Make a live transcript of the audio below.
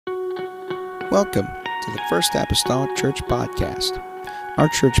Welcome to the First Apostolic Church Podcast. Our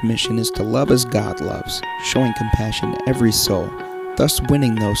church mission is to love as God loves, showing compassion to every soul, thus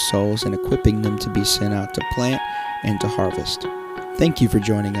winning those souls and equipping them to be sent out to plant and to harvest. Thank you for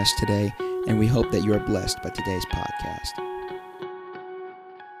joining us today, and we hope that you are blessed by today's podcast.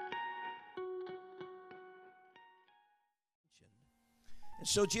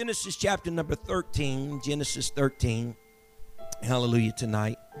 So Genesis chapter number 13, Genesis 13, hallelujah,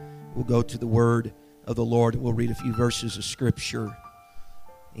 tonight. We'll go to the word of the Lord. We'll read a few verses of scripture.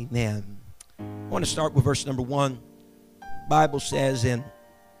 Amen. I want to start with verse number 1. The Bible says, and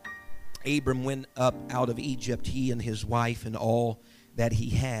Abram went up out of Egypt, he and his wife and all that he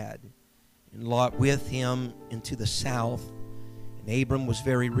had, and Lot with him into the south. And Abram was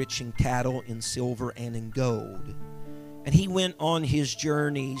very rich in cattle, in silver, and in gold. And he went on his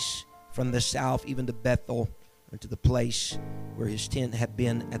journeys from the south even to Bethel, to the place where his tent had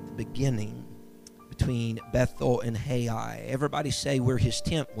been at the beginning, between Bethel and Hai. Everybody say where his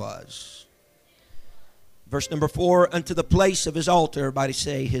tent was. Verse number 4, unto the place of his altar. Everybody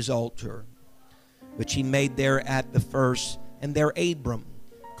say his altar, which he made there at the first. And there Abram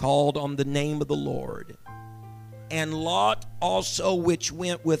called on the name of the Lord. And Lot also, which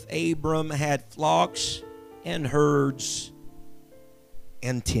went with Abram, had flocks and herds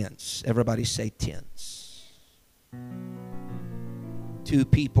and tents. Everybody say tents. Two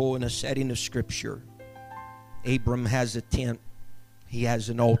people in a setting of scripture. Abram has a tent. He has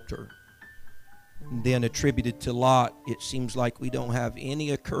an altar. And then attributed to Lot, it seems like we don't have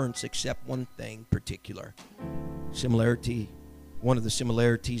any occurrence except one thing particular. Similarity. One of the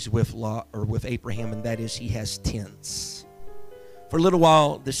similarities with Lot, or with Abraham, and that is he has tents. For a little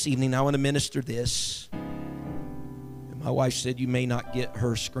while this evening, I want to minister this. And my wife said you may not get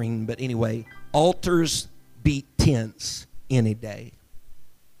her screen, but anyway, altars beat tents any day.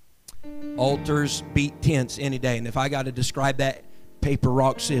 Altars beat tents any day. And if I got to describe that, paper,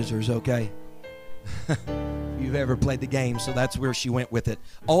 rock, scissors, okay? If you've ever played the game, so that's where she went with it.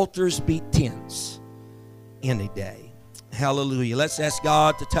 Altars beat tents any day. Hallelujah. Let's ask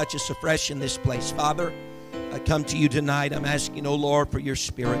God to touch us afresh in this place. Father, I come to you tonight. I'm asking, oh Lord, for your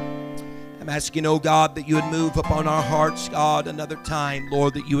spirit. I'm asking, oh God, that you would move upon our hearts, God, another time,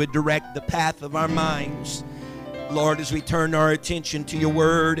 Lord, that you would direct the path of our minds. Lord, as we turn our attention to your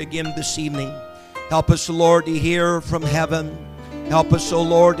word again this evening, help us, Lord, to hear from heaven. Help us, oh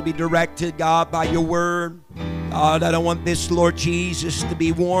Lord, to be directed, God, by your word. God, I don't want this, Lord Jesus, to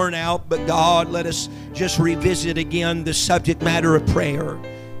be worn out, but God, let us just revisit again the subject matter of prayer.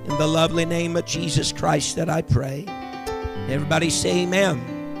 In the lovely name of Jesus Christ that I pray. Everybody say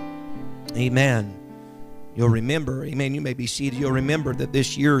amen. Amen. You'll remember, amen, you may be seated. You'll remember that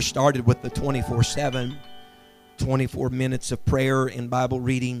this year started with the 24/7, 24 minutes of prayer and Bible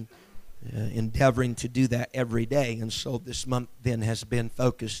reading, endeavoring to do that every day. And so this month then has been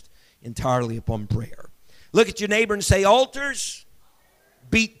focused entirely upon prayer. Look at your neighbor and say, altars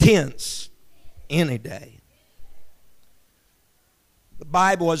beat tents any day. The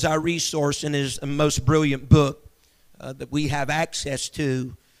Bible is our resource and is the most brilliant book that we have access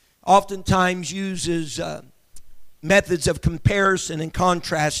to. Oftentimes uses methods of comparison and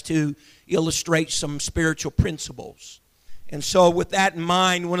contrast to illustrate some spiritual principles. And so with that in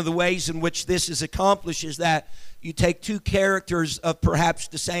mind, one of the ways in which this is accomplished is that you take two characters of perhaps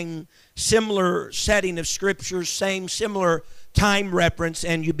the same similar setting of Scripture, similar time reference,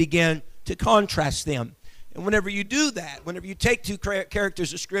 and you begin to contrast them. And whenever you do that, whenever you take two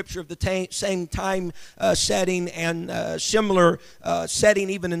characters of Scripture of the same time setting and similar setting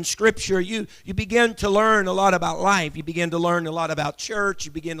even in Scripture, you begin to learn a lot about life. You begin to learn a lot about church.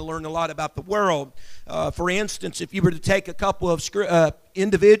 You begin to learn a lot about the world. For instance, if you were to take a couple of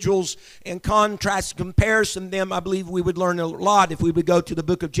individuals and contrast, comparison them, I believe we would learn a lot if we would go to the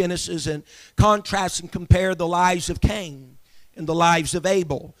book of Genesis and contrast and compare the lives of Cain and the lives of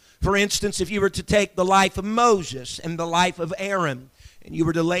Abel. For instance, if you were to take the life of Moses and the life of Aaron, and you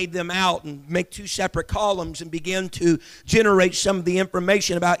were to lay them out and make two separate columns and begin to generate some of the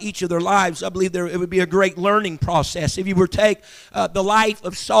information about each of their lives, I believe it would be a great learning process. If you were to take the life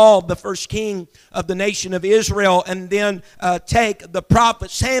of Saul, the first king of the nation of Israel, and then take the prophet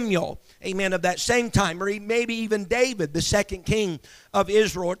Samuel, amen, of that same time, or maybe even David, the second king of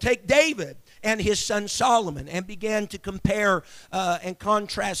Israel, or take David and his son Solomon and began to compare and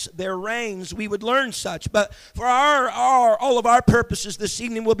contrast their reigns, we would learn such. But for all of our purposes this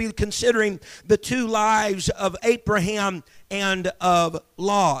evening, we'll be considering the two lives of Abraham and of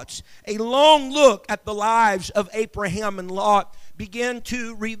Lot. A long look at the lives of Abraham and Lot begin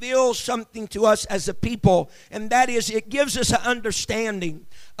to reveal something to us as a people, and that is it gives us an understanding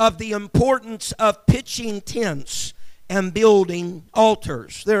of the importance of pitching tents and building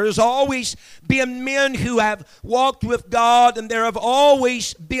altars. There has always been men who have walked with God, and there have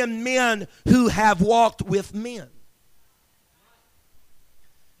always been men who have walked with men.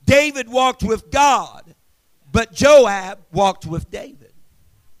 David walked with God, but Joab walked with David.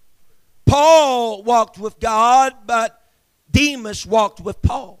 Paul walked with God, but Demas walked with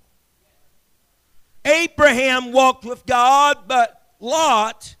Paul. Abraham walked with God, but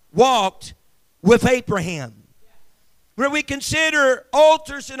Lot walked with Abraham. Where we consider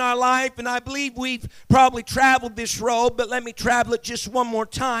altars in our life, and I believe we've probably traveled this road, but let me travel it just one more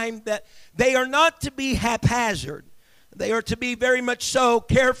time, that they are not to be haphazard. They are to be very much so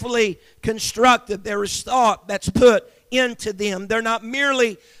carefully constructed. There is thought that's put into them. They're not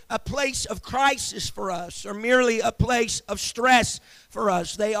merely a place of crisis for us or merely a place of stress for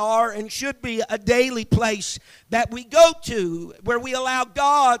us. They are and should be a daily place that we go to where we allow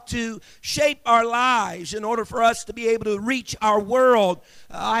God to shape our lives in order for us to be able to reach our world.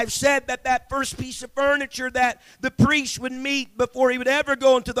 I've said that first piece of furniture that the priest would meet before he would ever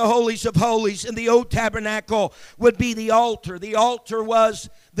go into the holies of holies in the old tabernacle would be the altar. The altar was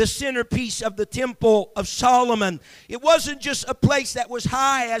the centerpiece of the temple of Solomon. It wasn't just a place that was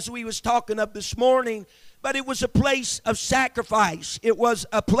high, as we was talking of this morning, but it was a place of sacrifice. It was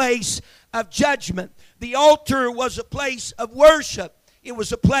a place of judgment. The altar was a place of worship. It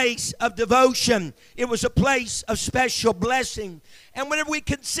was a place of devotion. It was a place of special blessing. And whenever we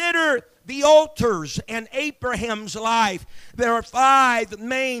consider the altars and Abraham's life, there are 5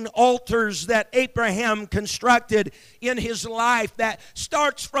 main altars that Abraham constructed in his life that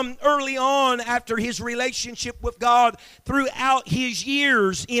starts from early on after his relationship with God throughout his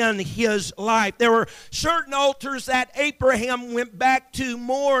years in his life. There were certain altars that Abraham went back to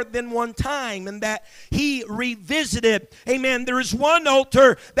more than one time and that he revisited. Amen. There is one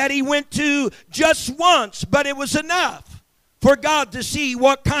altar that he went to just once, but it was enough for God to see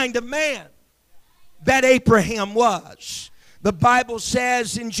what kind of man that Abraham was. The Bible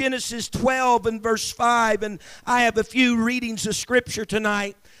says in Genesis 12 and verse 5, and I have a few readings of Scripture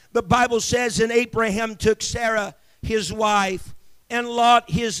tonight. The Bible says, and Abraham took Sarah his wife, and Lot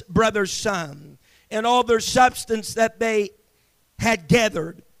his brother's son, and all their substance that they had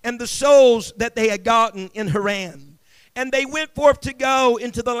gathered, and the souls that they had gotten in Haran. And they went forth to go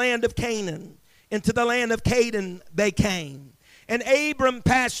into the land of Canaan. Into the land of Canaan they came. And Abram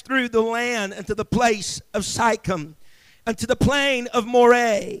passed through the land unto the place of Sychem, unto the plain of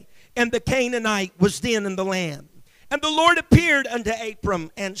Moreh, and the Canaanite was then in the land. And the Lord appeared unto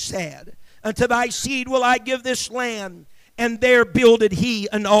Abram and said, unto thy seed will I give this land. And there builded he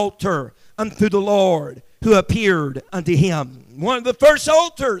an altar unto the Lord who appeared unto him. One of the first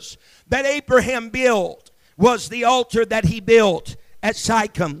altars that Abraham built was the altar that he built at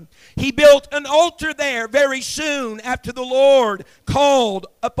Sychem. He built an altar there very soon after the Lord called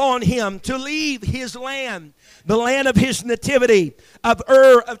upon him to leave his land, the land of his nativity of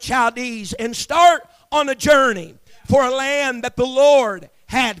Ur of Chaldees, and start on a journey for a land that the Lord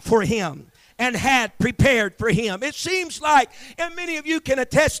had for him and had prepared for him. It seems like, and many of you can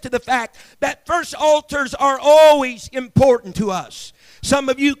attest to the fact, that first altars are always important to us. Some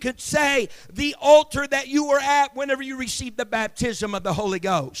of you could say the altar that you were at whenever you received the baptism of the Holy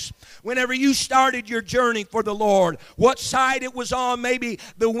Ghost. Whenever you started your journey for the Lord. What side it was on. Maybe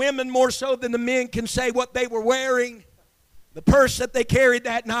the women more so than the men can say what they were wearing. The purse that they carried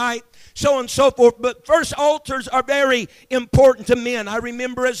that night. So on and so forth. But first altars are very important to men. I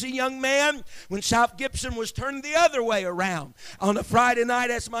remember as a young man when South Gibson was turned the other way around. On a Friday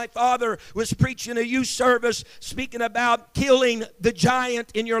night as my father was preaching a youth service speaking about killing the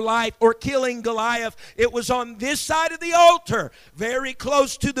giant in your life or killing Goliath. It was on this side of the altar, very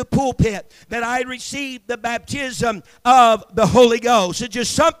close to the pulpit, that I received the baptism of the Holy Ghost. It's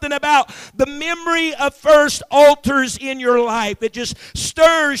just something about the memory of first altars in your life. It just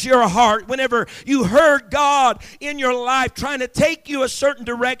stirs your heart whenever you heard God in your life trying to take you a certain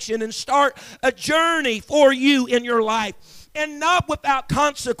direction and start a journey for you in your life. And not without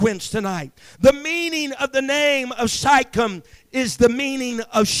consequence tonight. The meaning of the name of Sychem is the meaning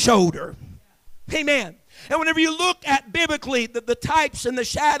of shoulder. Amen. And whenever you look at biblically the types and the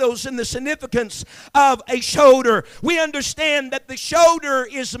shadows and the significance of a shoulder, we understand that the shoulder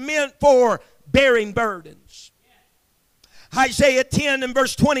is meant for bearing burdens. Isaiah 10 and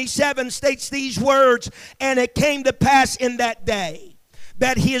verse 27 states these words, and it came to pass in that day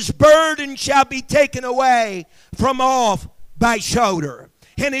that his burden shall be taken away from off thy shoulder,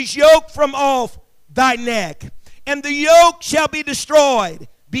 and his yoke from off thy neck, and the yoke shall be destroyed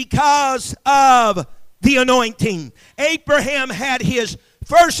because of the anointing. Abraham had his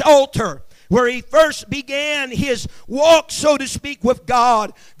first altar, where he first began his walk, so to speak, with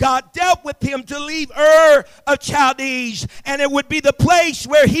God. God dealt with him to leave Ur of Chaldees, and it would be the place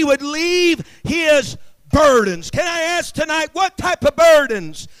where he would leave his burdens. Can I ask tonight, what type of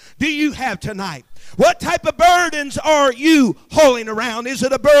burdens do you have tonight? What type of burdens are you hauling around? Is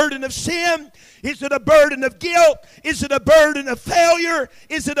it a burden of sin? Is it a burden of guilt? Is it a burden of failure?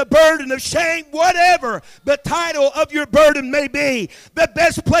 Is it a burden of shame? Whatever the title of your burden may be, the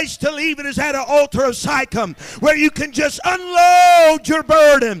best place to leave it is at an altar of Sychem, where you can just unload your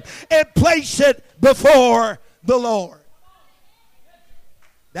burden and place it before the Lord.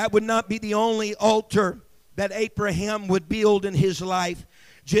 That would not be the only altar that Abraham would build in his life.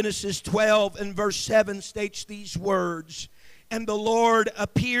 Genesis 12 and verse 7 states these words, "And the Lord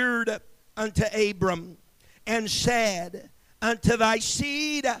appeared unto Abram and said, Unto thy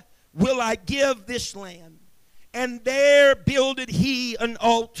seed will I give this land. And there builded he an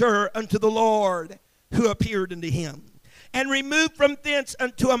altar unto the Lord who appeared unto him, and removed from thence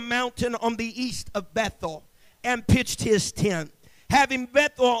unto a mountain on the east of Bethel, and pitched his tent, having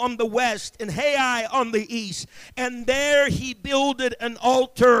Bethel on the west and Hai on the east. And there he builded an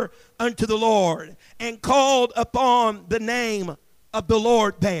altar unto the Lord, and called upon the name of the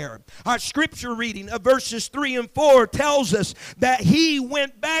Lord there." Our scripture reading of verses 3 and 4 tells us that he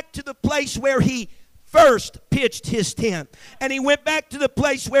went back to the place where he first pitched his tent, and he went back to the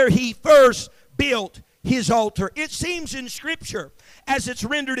place where he first built his altar. It seems in scripture, as it's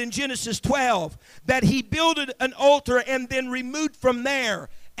rendered in Genesis 12, that he builded an altar and then removed from there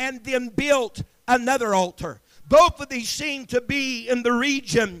and then built another altar. Both of these seem to be in the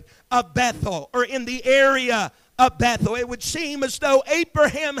region of Bethel, or in the area of Bethel. It would seem as though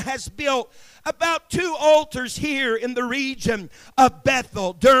Abraham has built about 2 altars here in the region of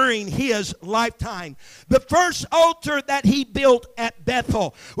Bethel during his lifetime. The first altar that he built at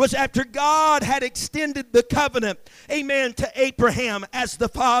Bethel was after God had extended the covenant, amen, to Abraham as the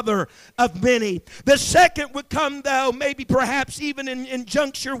father of many. The second would come, though, maybe perhaps even in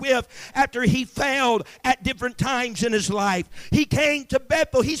juncture with, after he failed at different times in his life. He came to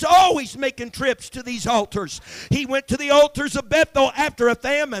Bethel. He's always making trips to these altars. He went to the altars of Bethel after a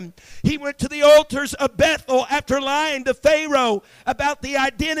famine. He went to the altars of Bethel after lying to Pharaoh about the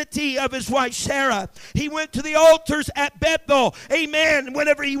identity of his wife Sarah. He went to the altars at Bethel, amen,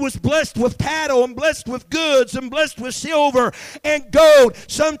 whenever he was blessed with cattle and blessed with goods and blessed with silver and gold,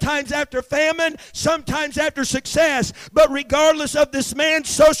 sometimes after famine, sometimes after success. But regardless of this man's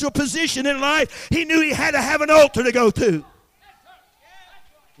social position in life, he knew he had to have an altar to go to.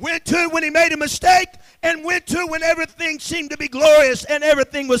 Went to when he made a mistake, and went to when everything seemed to be glorious and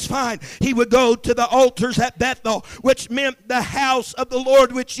everything was fine. He would go to the altars at Bethel, which meant the house of the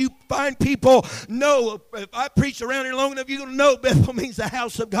Lord, which you find people know. If I preach around here long enough, you're going to know Bethel means the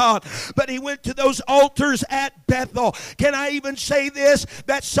house of God. But he went to those altars at Bethel. Can I even say this?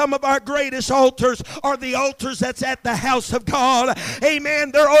 That some of our greatest altars are the altars that's at the house of God. Amen.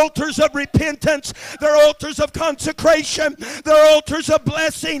 They're altars of repentance. They're altars of consecration. They're altars of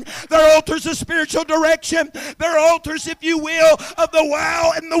blessing. They're altars of spiritual direction. They're altars, if you will, of the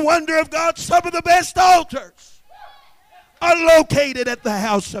wow and the wonder of God. Some of the best altars are located at the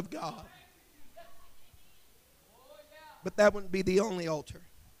house of God. But that wouldn't be the only altar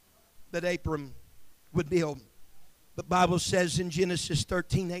that Abram would build. The Bible says in Genesis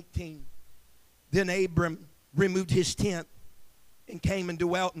 13:18, then Abram removed his tent and came and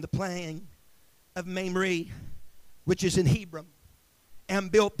dwelt in the plain of Mamre, which is in Hebron,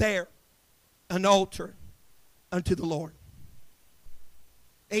 and built there an altar unto the Lord.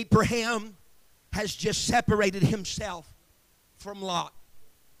 Abraham has just separated himself from Lot.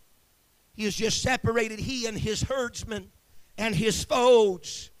 He has just separated he and his herdsmen and his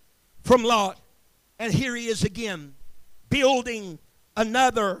foes from Lot. And here he is again, building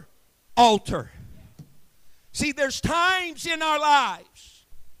another altar. See, there's times in our lives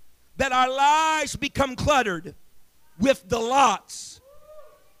that our lives become cluttered with the lots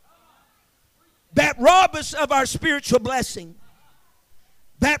that rob us of our spiritual blessing,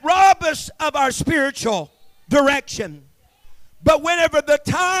 that rob us of our spiritual direction. But whenever the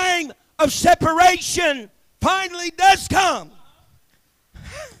time of separation finally does come,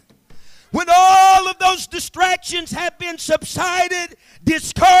 when all of those distractions have been subsided,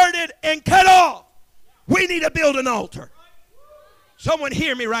 discarded, and cut off, we need to build an altar. Someone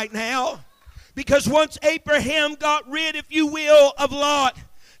hear me right now. Because once Abraham got rid, if you will, of Lot,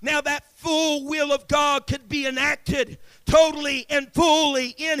 now that full will of God could be enacted totally and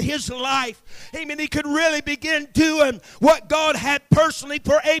fully in his life. Amen. He could really begin doing what God had personally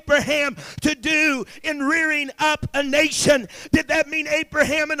for Abraham to do in rearing up a nation. Did that mean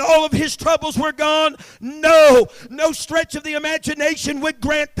Abraham and all of his troubles were gone? No. No stretch of the imagination would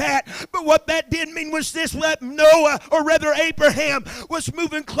grant that. But what that did mean was this: that Noah, or rather Abraham, was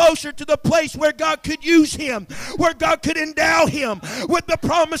moving closer to the place where God could use him, where God could endow him with the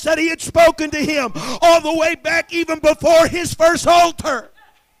promise that he had spoken to him all the way back even before his first altar.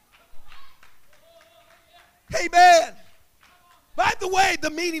 Amen. By the way, the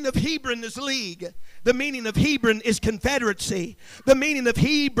meaning of Hebron is league. The meaning of Hebron is confederacy. The meaning of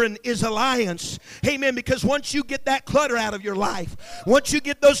Hebron is alliance. Amen. Because once you get that clutter out of your life, once you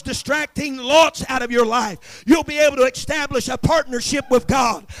get those distracting lots out of your life, you'll be able to establish a partnership with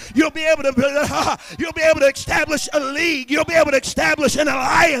God. You'll be able to establish a league. You'll be able to establish an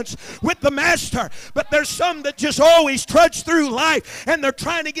alliance with the Master. But there's some that just always trudge through life, and they're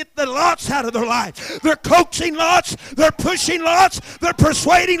trying to get the lots out of their life. They're coaxing lots. They're pushing lots. They're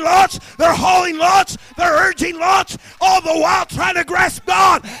persuading lots. They're hauling lots. They're urging lots, all the while trying to grasp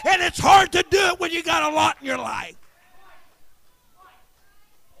God. And it's hard to do it when you got a lot in your life.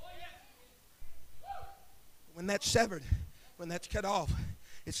 When that's severed, when that's cut off,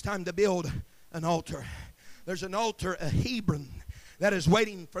 it's time to build an altar. There's an altar, a Hebron, that is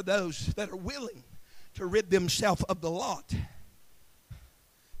waiting for those that are willing to rid themselves of the lot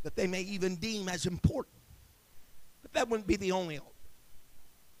that they may even deem as important. But that wouldn't be the only altar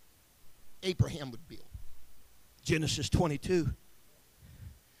Abraham would build. Genesis 22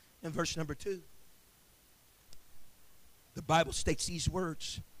 and verse number 2. The Bible states these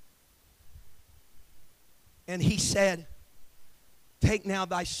words. And he said, take now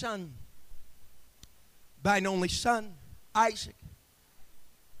thy son, thine only son, Isaac,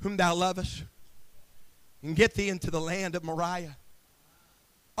 whom thou lovest, and get thee into the land of Moriah.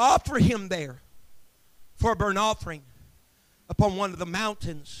 Offer him there for a burnt offering upon one of the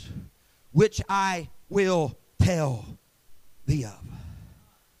mountains which I will tell thee of.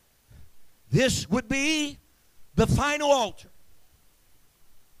 This would be the final altar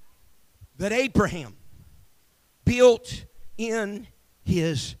that Abraham built in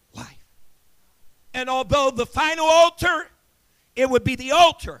his life. And although the final altar, it would be the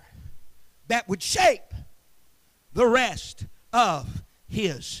altar that would shape the rest of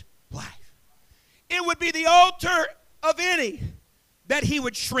his life. It would be the altar of any that he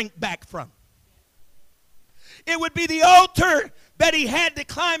would shrink back from. It would be the altar that he had to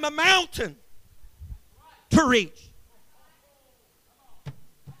climb a mountain to reach.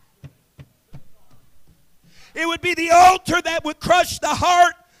 It would be the altar that would crush the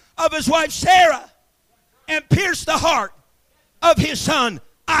heart of his wife Sarah and pierce the heart of his son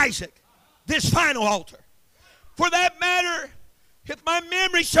Isaac. This final altar. For that matter, if my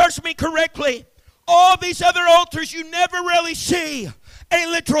memory serves me correctly, all these other altars, you never really see a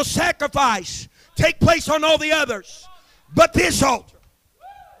literal sacrifice take place on all the others. But this altar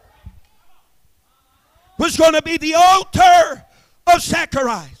was going to be the altar of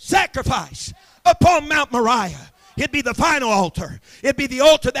sacrifice upon Mount Moriah. It'd be the final altar. It'd be the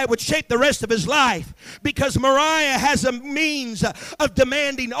altar that would shape the rest of his life, because Moriah has a means of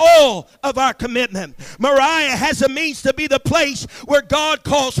demanding all of our commitment. Moriah has a means to be the place where God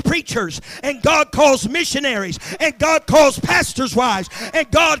calls preachers, and God calls missionaries, and God calls pastors' wives, and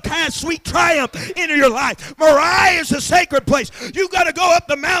God has sweet triumph into your life. Moriah is a sacred place. You got to go up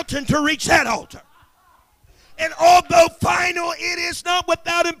the mountain to reach that altar. And although final, it is not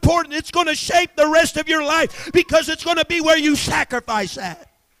without importance. It's going to shape the rest of your life, because it's going to be where you sacrifice at.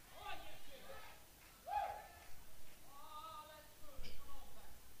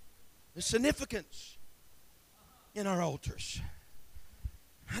 The significance in our altars.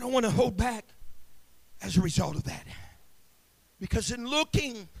 I don't want to hold back as a result of that. Because in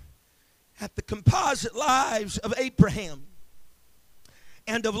looking at the composite lives of Abraham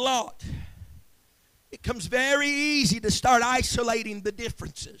and of Lot, it comes very easy to start isolating the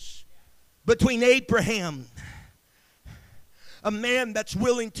differences between Abraham, a man that's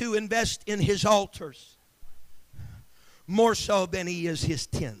willing to invest in his altars more so than he is his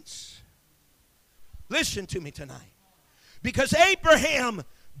tents. Listen to me tonight. Because Abraham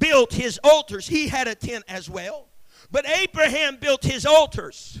built his altars. He had a tent as well. But Abraham built his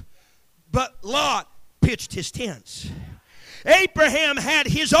altars. But Lot pitched his tents. Abraham had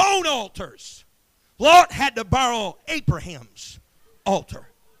his own altars. Lot had to borrow Abraham's altar.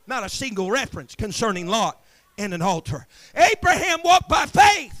 Not a single reference concerning Lot and an altar. Abraham walked by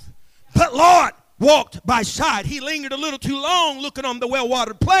faith, but Lot walked by sight. He lingered a little too long looking on the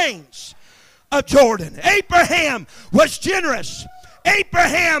well-watered plains of Jordan. Abraham was generous.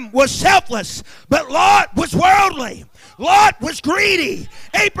 Abraham was selfless, but Lot was worldly. Lot was greedy.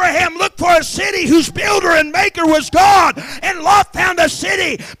 Abraham looked for a city whose builder and maker was God, and Lot found a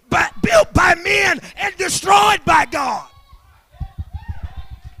city built by men and destroyed by God.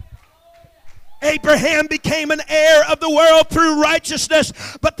 Abraham became an heir of the world through righteousness,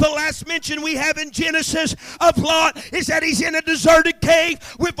 but the last mention we have in Genesis of Lot is that he's in a deserted cave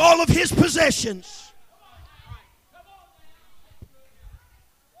with all of his possessions.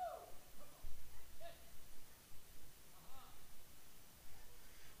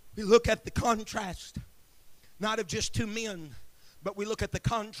 We look at the contrast, not of just two men, but we look at the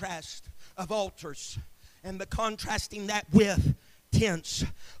contrast of altars and the contrasting that with tents.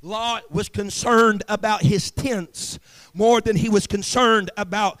 Lot was concerned about his tents more than he was concerned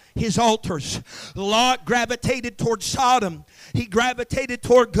about his altars. Lot gravitated toward Sodom. He gravitated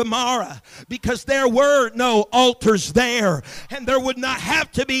toward Gomorrah because there were no altars there, and there would not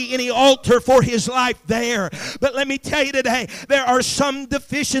have to be any altar for his life there. But let me tell you today, there are some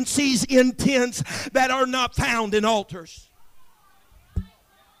deficiencies in tents that are not found in altars.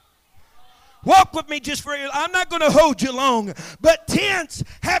 Walk with me just for I'm not going to hold you long, but tents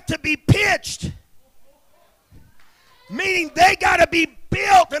have to be pitched. Meaning they got to be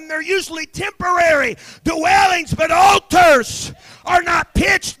built, and they're usually temporary dwellings, but altars are not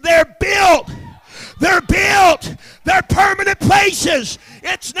pitched, they're built. They're built. They're permanent places.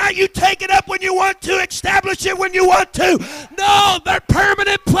 It's not you take it up when you want to, establish it when you want to. No, they're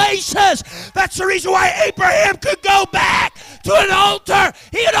permanent places. That's the reason why Abraham could go back to an altar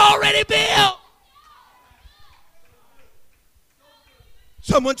he had already built.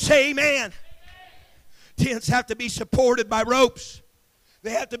 Someone say amen. Tents have to be supported by ropes.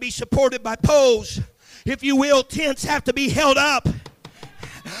 They have to be supported by poles. If you will, tents have to be held up.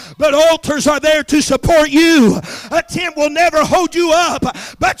 But altars are there to support you. A tent will never hold you up,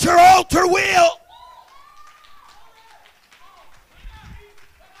 but your altar will.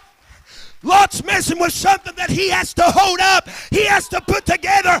 Lot's messing with something that he has to hold up. He has to put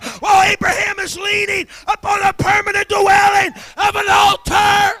together while Abraham is leaning upon a permanent dwelling of an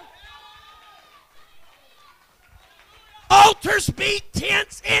altar. Altars beat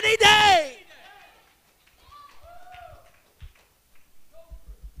tents any day.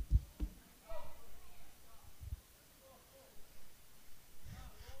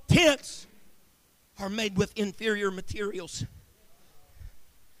 Tents are made with inferior materials,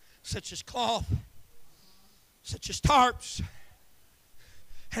 such as cloth, such as tarps,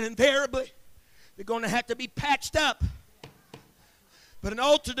 and invariably they're going to have to be patched up. But an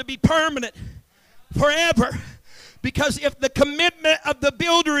altar to be permanent forever, because if the commitment of the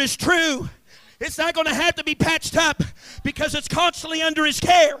builder is true, it's not going to have to be patched up because it's constantly under his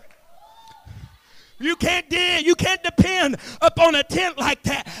care. You can't depend upon a tent like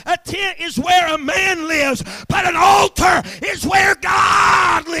that. A tent is where a man lives, but an altar is where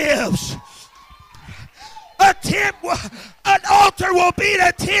God lives. An altar will beat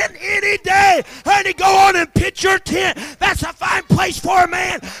a tent any day. Honey, go on and pitch your tent. That's a fine place for a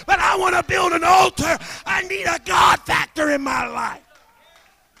man, but I want to build an altar. I need a God factor in my life.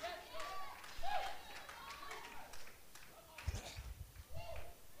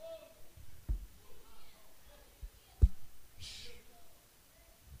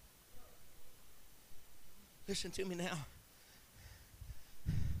 Listen to me now.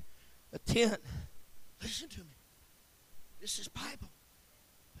 A tent, listen to me. This is Bible.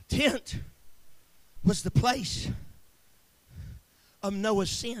 A tent was the place of Noah's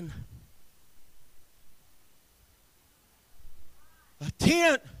sin. A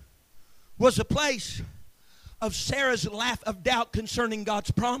tent was a place of Sarah's laugh of doubt concerning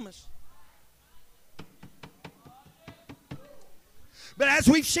God's promise. But as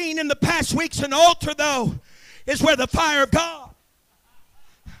we've seen in the past weeks, an altar, though, is where the fire of God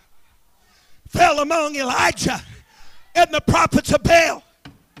fell among Elijah and the prophets of Baal.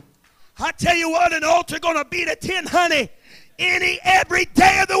 I tell you what, an altar going to beat a tent, honey, every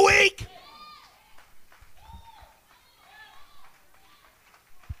day of the week.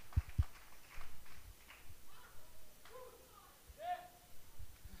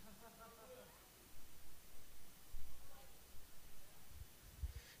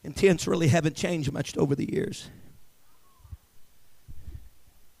 And tents really haven't changed much over the years.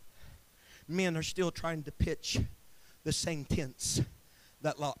 Men are still trying to pitch the same tents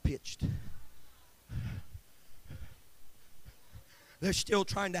that Lot pitched. They're still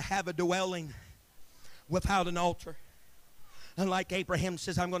trying to have a dwelling without an altar. Unlike Abraham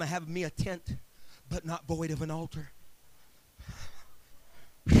says, I'm going to have me a tent, but not void of an altar.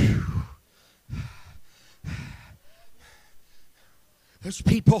 There's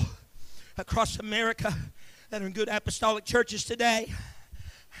people across America that are in good apostolic churches today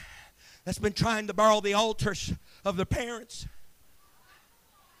that's been trying to borrow the altars of their parents.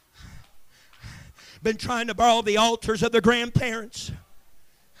 Been trying to borrow the altars of their grandparents.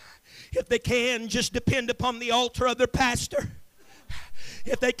 If they can, just depend upon the altar of their pastor.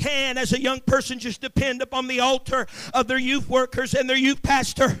 If they can, as a young person, just depend upon the altar of their youth workers and their youth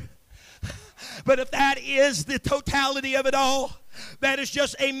pastor. But if that is the totality of it all, that is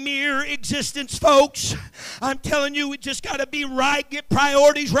just a mere existence, folks. I'm telling you, we just got to be right, get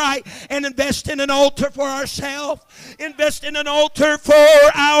priorities right, and invest in an altar for ourselves. Invest in an altar for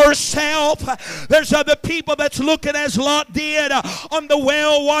ourselves. There's other people that's looking as Lot did on the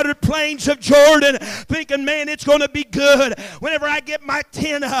well-watered plains of Jordan, thinking, man, it's going to be good. Whenever I get my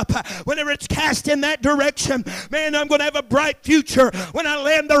tent up, whenever it's cast in that direction, man, I'm going to have a bright future. When I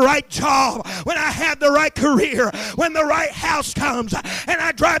land the right job, when I have the right career, when the right house comes, and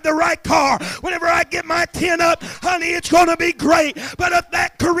I drive the right car, whenever I get my tent up, honey, it's going to be great. But if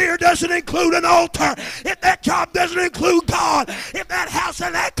that career doesn't include an altar, if that job doesn't include God, if that house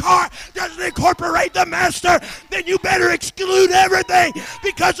and that car doesn't incorporate the master, then you better exclude everything,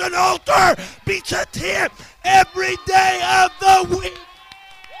 because an altar beats a tent every day of the week.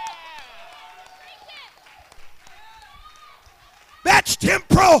 That's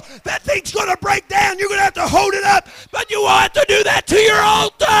temporal. That thing's going to break down. You're going to have to hold it up. But you won't have to do that to your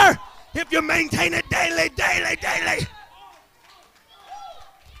altar if you maintain it daily, daily, daily.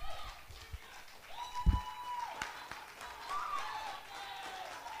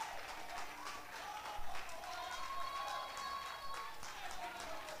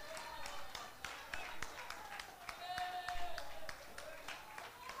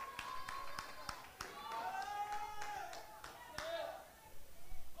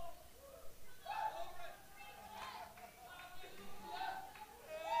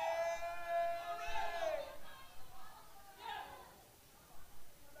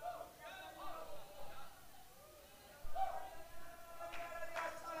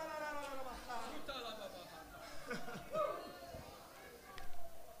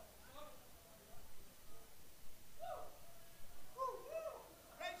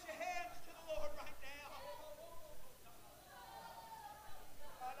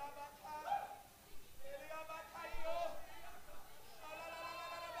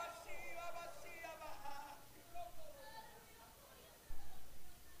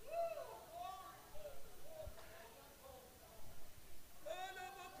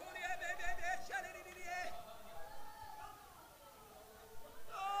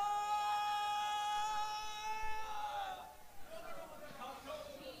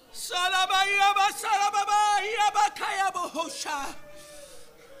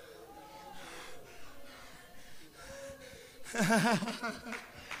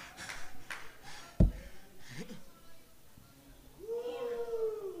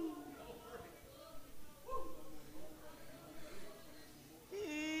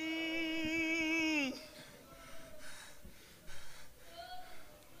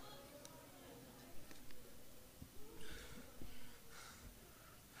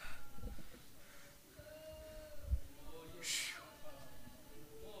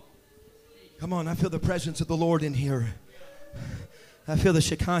 Come on, I feel the presence of the Lord in here. I feel the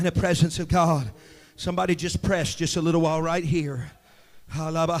Shekinah presence of God. Somebody just press just a little while right here.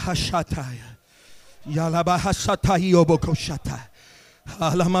 Halabahashataya. Yalabahasatayi obokoshata.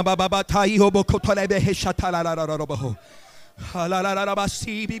 Halamababatayi obokotolebeheshatalararoboho.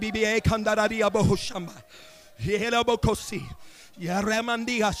 Halarabasi bibibe kandarari abohoshamba. Yelabokosi.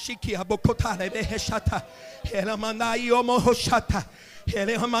 Yaramandia shiki abokotale beheshata. Helamanayi omohoshata.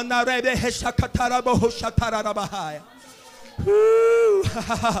 Helemanarebe heshakatara bohoshatara bahaya.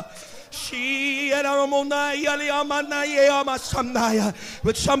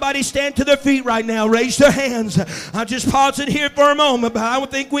 Would somebody stand to their feet right now? Raise their hands. I'm just pausing here for a moment, but I would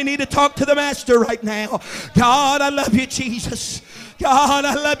think we need to talk to the Master right now. God, I love you, Jesus. God,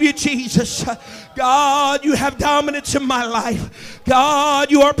 I love you, Jesus. God, you have dominance in my life.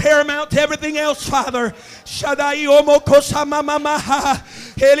 God, you are paramount to everything else, Father. I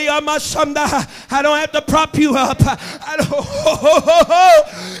don't have to prop you up. I don't.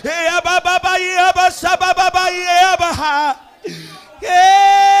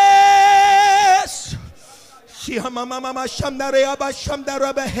 Yes.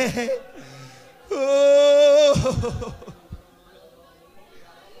 Oh.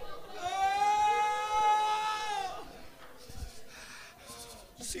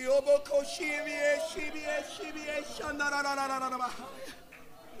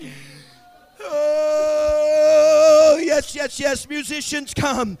 Oh, yes. yes. Musicians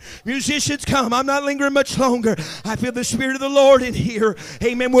come. Musicians come. I'm not lingering much longer. I feel the Spirit of the Lord in here.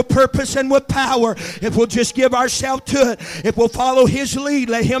 Amen. With purpose and with power. If we'll just give ourselves to it. If we'll follow His lead.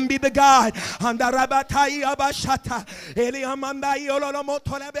 Let Him be the guide.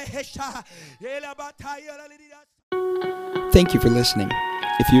 Thank you for listening.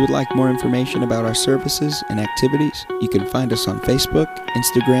 If you would like more information about our services and activities, you can find us on Facebook,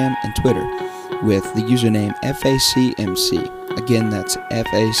 Instagram, and Twitter with the username FACMC. Again, that's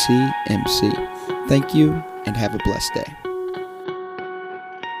FACMC. Thank you, and have a blessed day.